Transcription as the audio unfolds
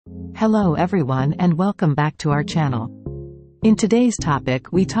Hello everyone and welcome back to our channel. In today's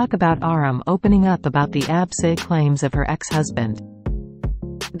topic we talk about Areum opening up about the abse claims of her ex-husband.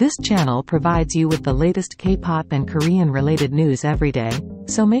 This channel provides you with the latest K-pop and Korean related news every day,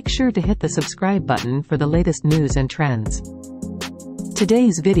 so make sure to hit the subscribe button for the latest news and trends.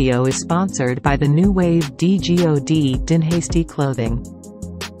 Today's video is sponsored by the new wave DGOD Dinhasty clothing.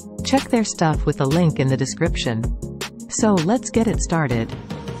 Check their stuff with the link in the description. So let's get it started.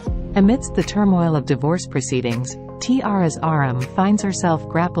 Amidst the turmoil of divorce proceedings, T-ARA's Areum finds herself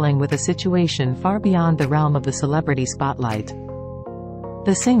grappling with a situation far beyond the realm of the celebrity spotlight.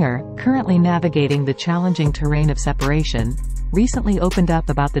 The singer, currently navigating the challenging terrain of separation, recently opened up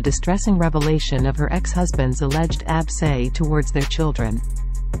about the distressing revelation of her ex-husband's alleged abse towards their children.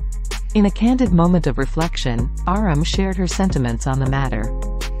 In a candid moment of reflection, Areum shared her sentiments on the matter.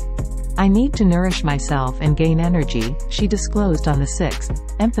 "I need to nourish myself and gain energy," she disclosed on the 6th,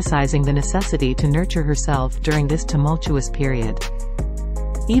 emphasizing the necessity to nurture herself during this tumultuous period.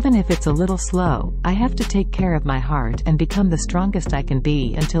 "Even if it's a little slow, I have to take care of my heart and become the strongest I can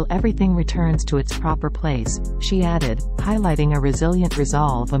be until everything returns to its proper place," she added, highlighting a resilient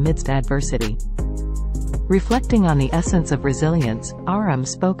resolve amidst adversity. Reflecting on the essence of resilience, Areum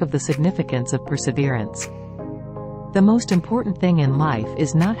spoke of the significance of perseverance. "The most important thing in life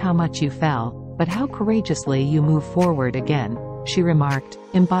is not how much you fell, but how courageously you move forward again," she remarked,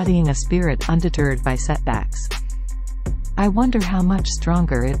 embodying a spirit undeterred by setbacks. "I wonder how much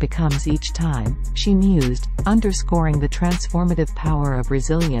stronger it becomes each time," she mused, underscoring the transformative power of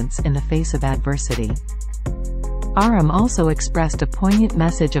resilience in the face of adversity. Areum also expressed a poignant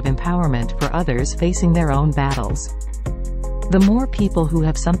message of empowerment for others facing their own battles. "The more people who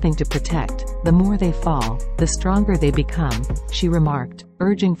have something to protect, the more they fall, the stronger they become," she remarked,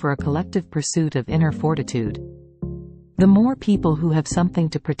 urging for a collective pursuit of inner fortitude. "The more people who have something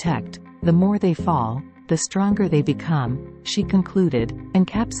to protect, the more they fall, the stronger they become," she concluded,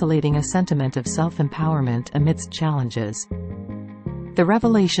 encapsulating a sentiment of self-empowerment amidst challenges. The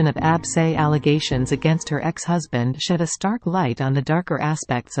revelation of abse allegations against her ex-husband shed a stark light on the darker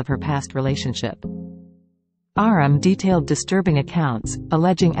aspects of her past relationship. Areum detailed disturbing accounts,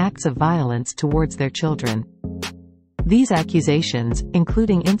 alleging acts of violence towards their children. These accusations,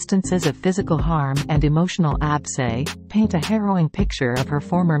 including instances of physical harm and emotional abse, paint a harrowing picture of her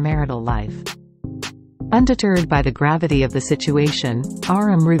former marital life. Undeterred by the gravity of the situation,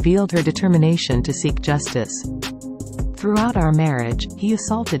 Areum revealed her determination to seek justice. "Throughout our marriage, he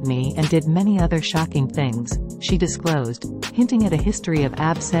assaulted me and did many other shocking things," she disclosed, hinting at a history of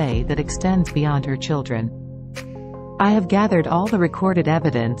abse that extends beyond her children. "I have gathered all the recorded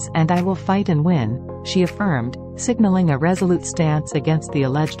evidence and I will fight and win," she affirmed, signaling a resolute stance against the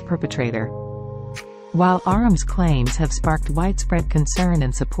alleged perpetrator. While Areum's claims have sparked widespread concern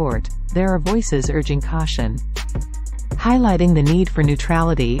and support, there are voices urging caution. Highlighting the need for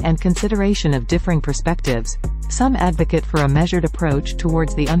neutrality and consideration of differing perspectives, some advocate for a measured approach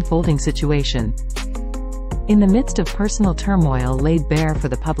towards the unfolding situation. In the midst of personal turmoil laid bare for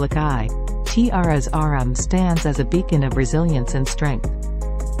the public eye, T-ARA's Areum stands as a beacon of resilience and strength.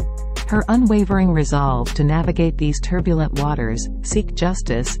 Her unwavering resolve to navigate these turbulent waters, seek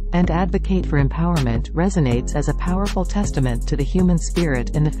justice, and advocate for empowerment resonates as a powerful testament to the human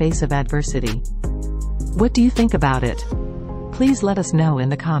spirit in the face of adversity. What do you think about it? Please let us know in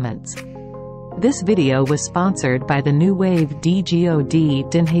the comments. This video was sponsored by the new wave DGOD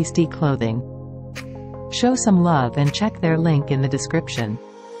Dinhasty clothing. Show some love and check their link in the description.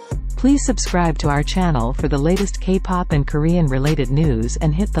 Please subscribe to our channel for the latest K-pop and Korean related news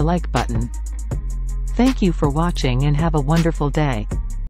and hit the like button. Thank you for watching and have a wonderful day.